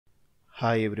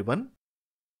Hi everyone.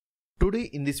 Today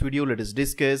in this video let us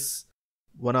discuss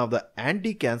one of the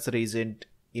anti-cancer agent,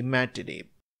 Imatinib.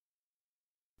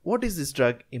 What is this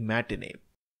drug Imatinib?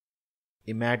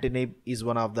 Imatinib is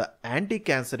one of the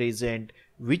anti-cancer agent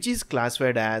which is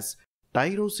classified as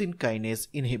tyrosine kinase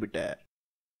inhibitor.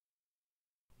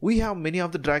 We have many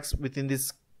of the drugs within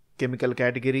this chemical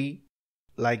category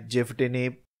like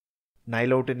gefitinib,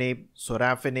 nilotinib,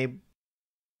 sorafenib,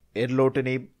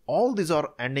 erlotinib. All these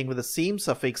are ending with the same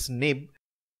suffix nib,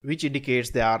 which indicates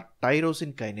they are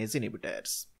tyrosine kinase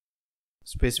inhibitors.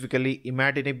 Specifically,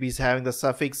 imatinib is having the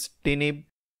suffix tinib,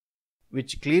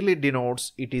 which clearly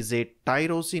denotes it is a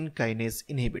tyrosine kinase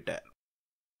inhibitor.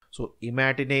 So,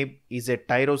 imatinib is a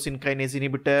tyrosine kinase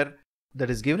inhibitor that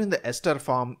is given in the ester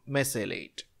form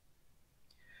mesylate.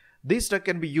 This drug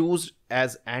can be used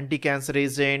as anti-cancer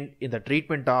agent in the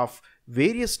treatment of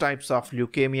various types of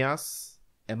leukemias.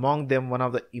 Among them, one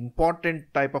of the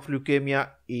important type of leukemia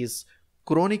is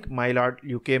chronic myeloid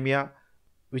leukemia,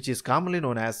 which is commonly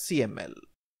known as CML.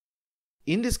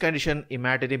 In this condition,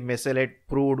 imatinib mesylate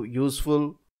proved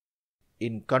useful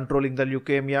in controlling the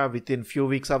leukemia within few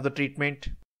weeks of the treatment.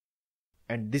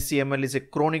 And this CML is a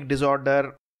chronic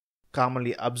disorder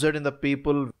commonly observed in the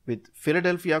people with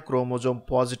Philadelphia chromosome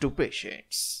positive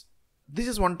patients. This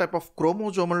is one type of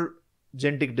chromosomal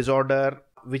genetic disorder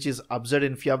which is observed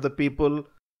in few of the people,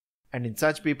 and in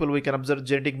such people we can observe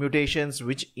genetic mutations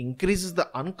which increases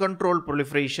the uncontrolled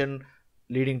proliferation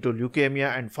leading to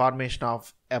leukemia and formation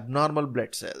of abnormal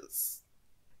blood cells.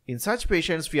 In such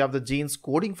patients, few of the genes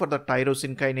coding for the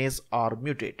tyrosine kinase are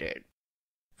mutated.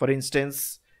 For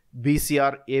instance,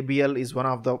 BCR-ABL is one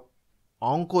of the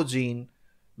oncogene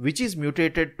which is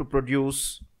mutated to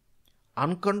produce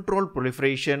uncontrolled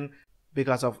proliferation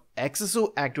because of excessive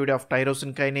activity of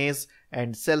tyrosine kinase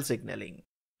and cell signaling.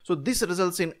 So this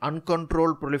results in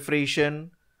uncontrolled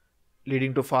proliferation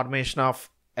leading to formation of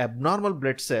abnormal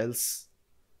blood cells.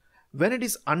 When it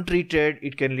is untreated,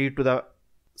 it can lead to the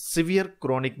severe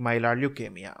chronic myeloid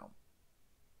leukemia.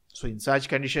 So in such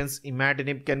conditions,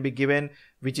 imatinib can be given,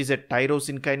 which is a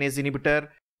tyrosine kinase inhibitor,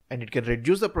 and it can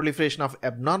reduce the proliferation of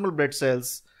abnormal blood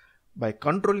cells by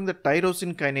controlling the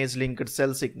tyrosine kinase linked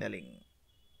cell signaling.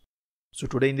 So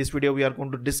today in this video we are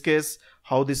going to discuss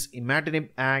how this imatinib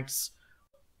acts,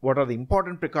 what are the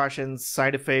important precautions,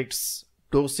 side effects,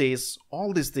 doses,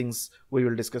 all these things we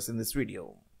will discuss in this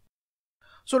video.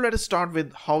 So let us start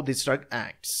with how this drug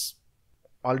acts.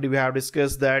 Already we have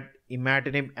discussed that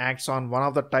imatinib acts on one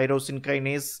of the tyrosine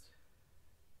kinase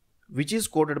which is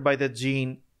coded by the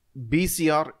gene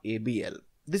BCR-ABL.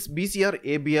 This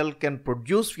BCR-ABL can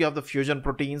produce few of the fusion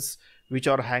proteins which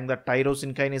are having the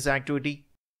tyrosine kinase activity.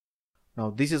 Now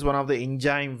this is one of the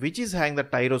enzyme which is having the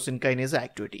tyrosine kinase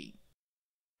activity.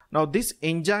 Now this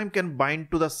enzyme can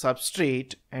bind to the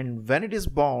substrate, and when it is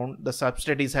bound, the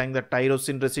substrate is having the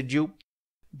tyrosine residue.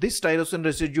 This tyrosine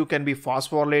residue can be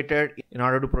phosphorylated in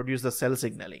order to produce the cell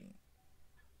signaling.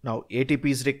 Now ATP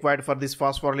is required for this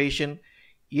phosphorylation.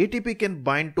 ATP can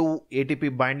bind to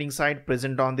ATP binding site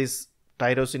present on this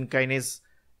tyrosine kinase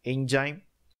enzyme.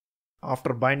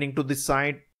 After binding to this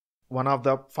site, one of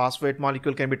the phosphate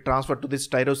molecule can be transferred to this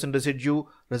tyrosine residue,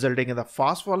 resulting in the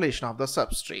phosphorylation of the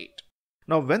substrate.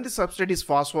 Now when the substrate is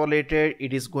phosphorylated,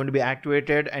 it is going to be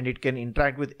activated and it can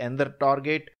interact with another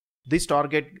target. This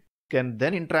target can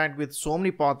then interact with so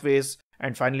many pathways,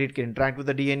 and finally it can interact with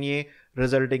the DNA,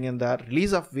 resulting in the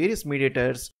release of various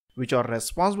mediators which are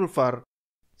responsible for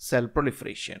cell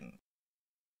proliferation.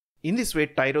 In this way,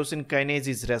 tyrosine kinase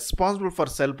is responsible for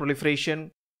cell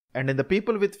proliferation, and in the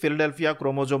people with Philadelphia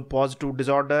chromosome positive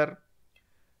disorder,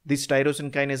 this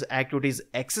tyrosine kinase activity is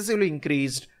excessively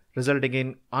increased, resulting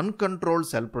in uncontrolled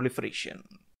cell proliferation.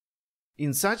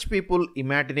 In such people,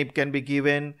 imatinib can be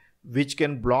given, which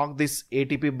can block this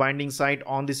ATP binding site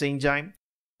on this enzyme.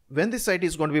 When this site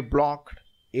is going to be blocked,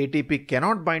 ATP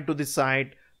cannot bind to this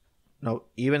site. Now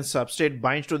even substrate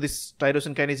binds to this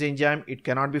tyrosine kinase enzyme, it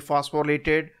cannot be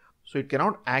phosphorylated, so it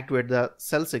cannot activate the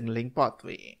cell signaling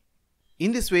pathway.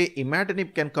 In this way,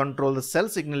 imatinib can control the cell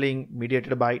signaling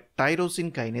mediated by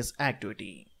tyrosine kinase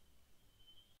activity.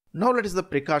 Now let us see the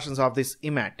precautions of this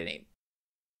imatinib.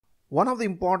 One of the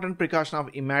important precautions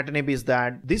of imatinib is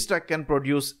that this drug can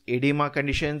produce edema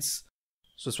conditions.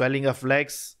 So swelling of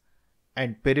legs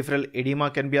and peripheral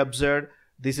edema can be observed.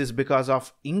 This is because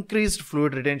of increased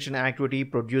fluid retention activity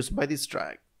produced by this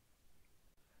drug.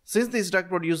 Since this drug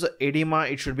produces edema,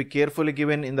 it should be carefully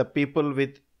given in the people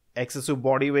with excessive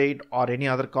body weight or any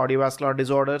other cardiovascular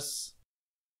disorders.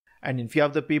 And in few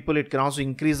of the people, it can also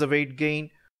increase the weight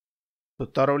gain. So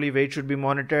thoroughly weight should be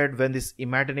monitored when this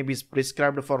imatinib is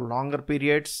prescribed for longer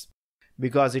periods.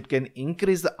 because it can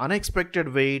increase the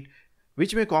unexpected weight,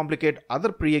 which may complicate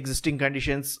other pre-existing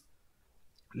conditions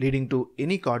leading to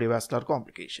any cardiovascular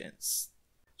complications.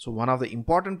 So one of the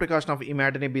important precautions of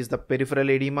imatinib is the peripheral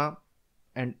edema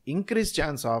and increased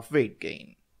chance of weight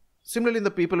gain. Similarly, in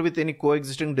the people with any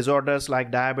coexisting disorders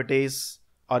like diabetes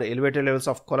or elevated levels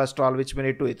of cholesterol, which may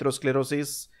lead to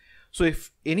atherosclerosis. So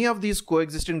if any of these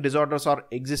coexisting disorders are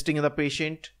existing in the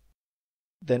patient,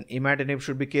 then imatinib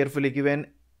should be carefully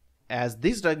given, as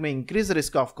this drug may increase the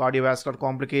risk of cardiovascular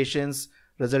complications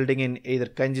resulting in either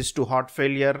congestive heart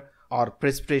failure or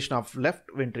precipitation of left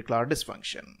ventricular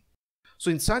dysfunction.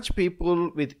 So in such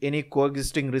people with any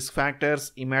coexisting risk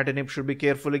factors, imatinib should be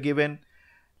carefully given.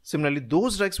 Similarly,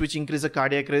 those drugs which increase the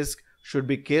cardiac risk should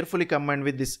be carefully combined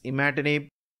with this imatinib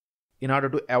in order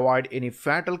to avoid any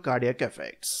fatal cardiac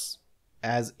effects.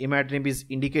 As imatinib is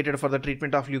indicated for the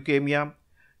treatment of leukemia,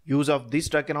 use of this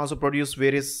drug can also produce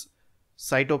various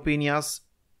cytopenias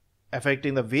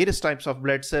affecting the various types of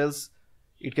blood cells.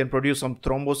 It can produce some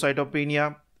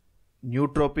thrombocytopenia,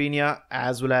 neutropenia,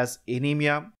 as well as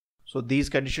anemia. So these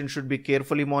conditions should be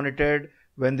carefully monitored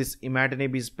when this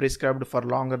imatinib is prescribed for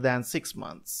longer than 6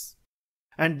 months.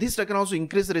 And this drug can also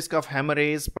increase the risk of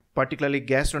hemorrhage, particularly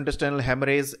gastrointestinal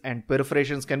hemorrhage, and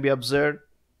perforations can be observed.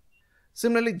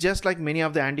 Similarly, just like many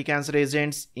of the anti-cancer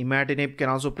agents, imatinib can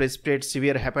also precipitate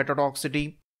severe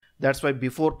hepatotoxicity. That's why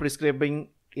before prescribing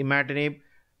imatinib,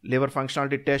 liver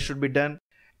functionality test should be done.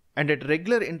 And at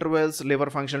regular intervals, liver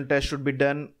function test should be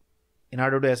done in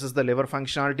order to assess the liver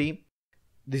functionality.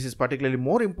 This is particularly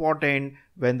more important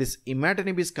when this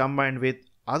imatinib is combined with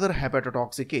other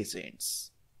hepatotoxic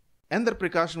agents. Another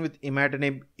precaution with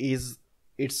imatinib is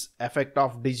its effect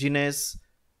of dizziness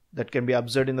that can be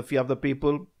observed in the few of the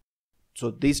people.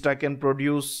 So this drug can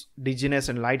produce dizziness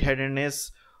and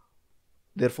lightheadedness.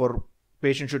 Therefore,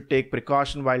 patients should take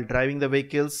precaution while driving the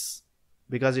vehicles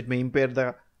because it may impair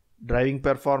the driving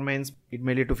performance. It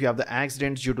may lead to few of the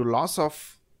accidents due to loss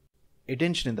of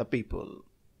attention in the people.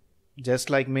 Just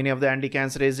like many of the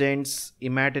anti-cancer agents,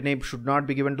 imatinib should not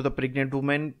be given to the pregnant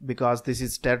woman because this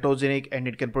is teratogenic and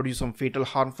it can produce some fetal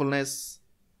harmfulness.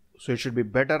 So it should be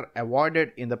better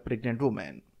avoided in the pregnant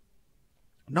woman.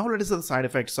 Now let us see the side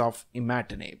effects of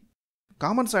imatinib.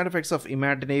 Common side effects of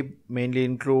imatinib mainly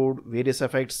include various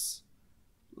effects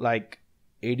like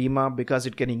edema, because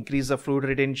it can increase the fluid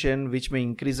retention, which may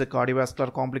increase the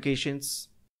cardiovascular complications.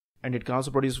 And it can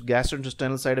also produce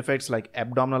gastrointestinal side effects like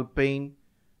abdominal pain,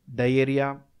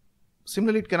 diarrhea.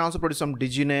 Similarly, it can also produce some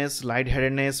dizziness,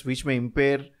 lightheadedness, which may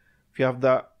impair few of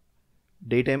the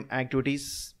daytime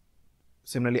activities.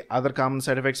 Similarly, other common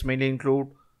side effects mainly include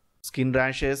skin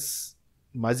rashes,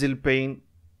 muscle pain.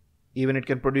 Even it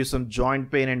can produce some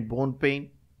joint pain and bone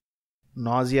pain.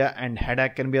 Nausea and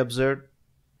headache can be observed.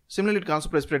 Similarly, it can also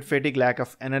precipitate fatigue, lack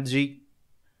of energy.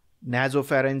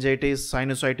 Nasopharyngitis,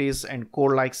 sinusitis, and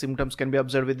cold-like symptoms can be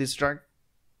observed with this drug.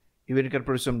 Even it can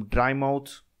produce some dry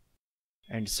mouth,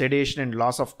 and sedation and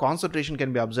loss of concentration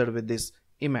can be observed with this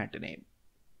imatinib.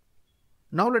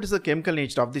 Now let us see the chemical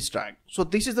nature of this drug. So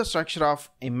this is the structure of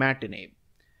imatinib.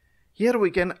 Here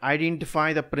we can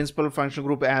identify the principal functional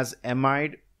group as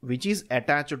amide, which is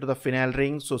attached to the phenyl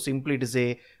ring. So simply it is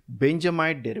a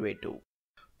benzamide derivative.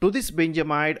 To this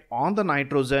benzamide on the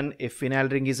nitrogen, a phenyl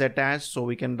ring is attached. So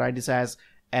we can write this as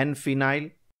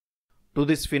N-phenyl. To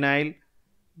this phenyl,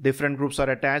 different groups are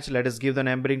attached. Let us give the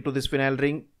numbering to this phenyl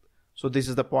ring. So this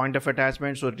is the point of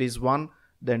attachment. So it is 1,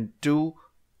 then 2,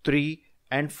 3,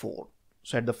 and 4.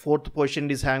 So at the fourth position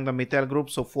it is having the methyl group.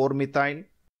 So 4-methyl.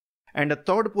 And the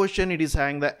third position it is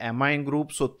having the amine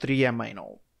group. So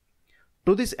 3-amino.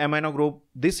 To this amino group,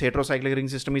 this heterocyclic ring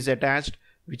system is attached,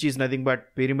 which is nothing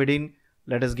but pyrimidine.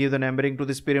 Let us give the numbering to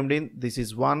this pyrimidine. This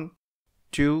is 1,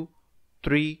 2,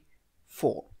 3,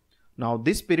 4. Now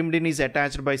this pyrimidine is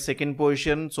attached by second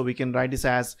position, so we can write this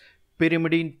as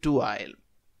pyrimidine 2-allyl.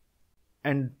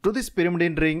 And to this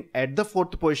pyrimidine ring at the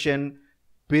fourth position,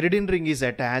 pyridine ring is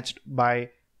attached by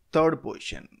third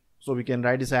position. So we can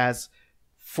write this as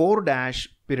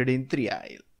 4-pyridine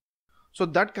 3-allyl. So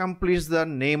that completes the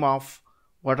name of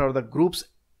what are the groups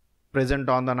present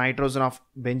on the nitrogen of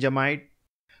benzamide.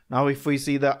 Now if we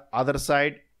see the other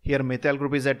side, here methyl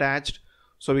group is attached.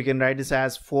 So we can write this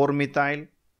as 4-methyl.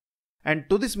 And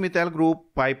to this methyl group,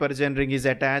 piperazine ring is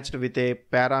attached with a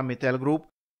para-methyl group,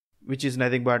 which is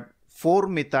nothing but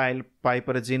 4-methyl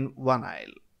piperazine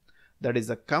 1-allyl. That is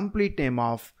the complete name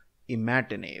of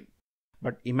imatinib.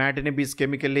 But imatinib is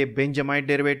chemically a benzamide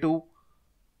derivative,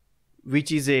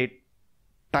 which is a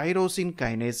tyrosine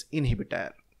kinase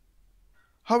inhibitor.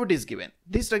 How it is given?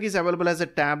 This drug is available as a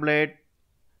tablet,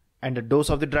 and the dose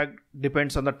of the drug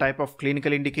depends on the type of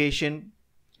clinical indication.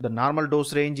 The normal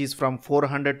dose range is from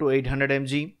 400 to 800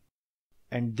 mg,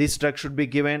 and this drug should be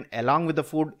given along with the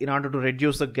food in order to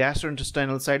reduce the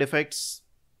gastrointestinal side effects.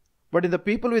 But in the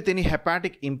people with any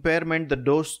hepatic impairment, the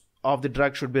dose of the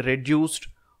drug should be reduced.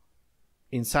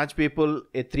 In such people,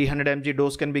 a 300 mg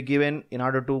dose can be given in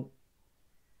order to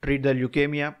treat the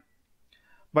leukemia.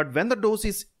 But when the dose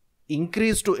is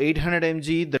increased to 800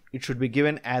 mg, it should be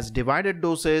given as divided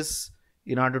doses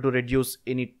in order to reduce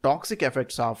any toxic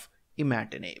effects of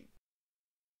Imatinib.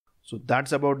 So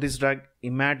that's about this drug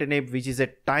Imatinib, which is a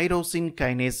tyrosine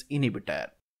kinase inhibitor.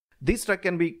 This drug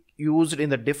can be used in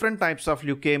the different types of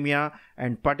leukemia,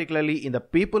 and particularly in the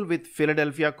people with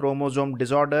Philadelphia chromosome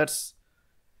disorders,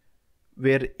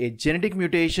 where a genetic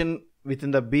mutation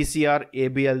within the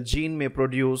BCR-ABL gene may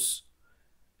produce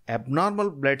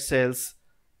abnormal blood cells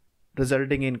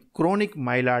resulting in chronic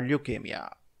myeloid leukemia.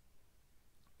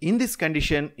 In this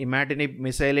condition, Imatinib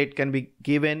mesylate can be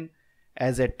given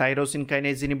as a tyrosine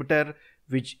kinase inhibitor,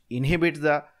 which inhibits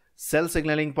the cell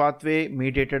signaling pathway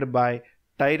mediated by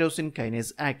tyrosine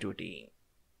kinase activity.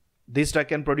 This drug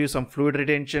can produce some fluid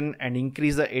retention and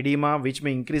increase the edema, which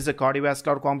may increase the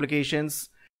cardiovascular complications.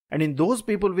 And in those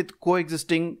people with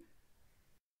coexisting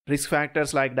risk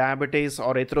factors like diabetes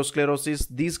or atherosclerosis,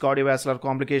 these cardiovascular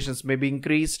complications may be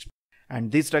increased.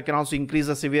 And this drug can also increase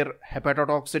the severe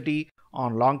hepatotoxicity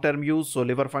on long-term use, so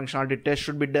liver functionality test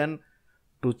should be done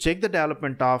to check the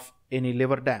development of any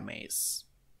liver damage.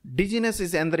 Dizziness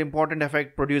is another important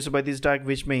effect produced by this drug,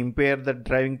 which may impair the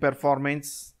driving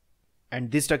performance.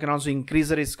 And this drug can also increase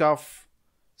the risk of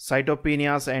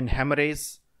cytopenias and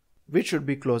hemorrhage, which should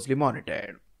be closely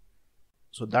monitored.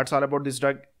 So that's all about this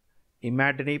drug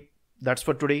Imatinib. That's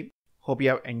for today. Hope you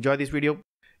have enjoyed this video.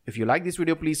 If you like this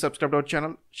video, please subscribe to our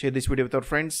channel, share this video with your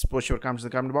friends, post your comments in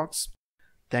the comment box.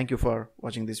 Thank you for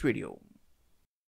watching this video.